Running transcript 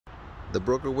The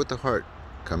Broker with the Heart,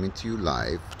 coming to you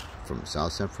live from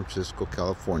South San Francisco,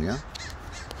 California,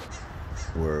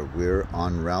 where we're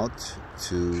en route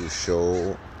to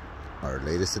show our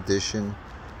latest edition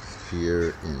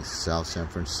here in South San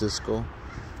Francisco,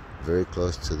 very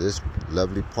close to this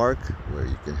lovely park where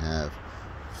you can have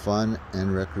fun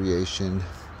and recreation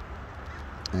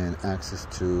and access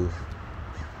to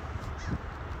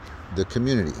the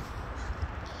community.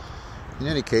 In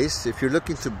any case, if you're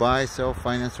looking to buy, sell,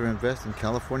 finance, or invest in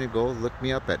California gold, look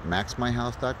me up at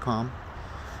maxmyhouse.com.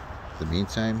 In the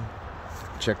meantime,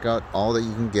 check out all that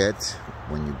you can get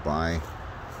when you buy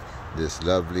this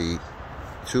lovely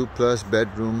 2+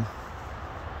 bedroom,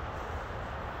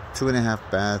 2.5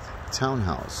 bath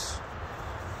townhouse.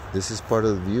 This is part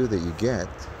of the view that you get,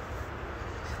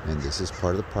 and this is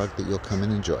part of the park that you'll come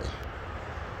and enjoy.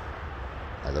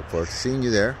 I look forward to seeing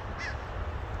you there.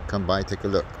 Come by, take a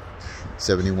look.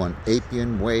 71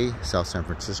 Appian Way, South San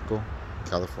Francisco,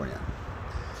 California.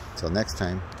 Until next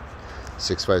time,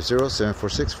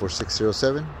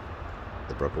 650-746-4607,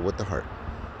 The Broker with the Heart.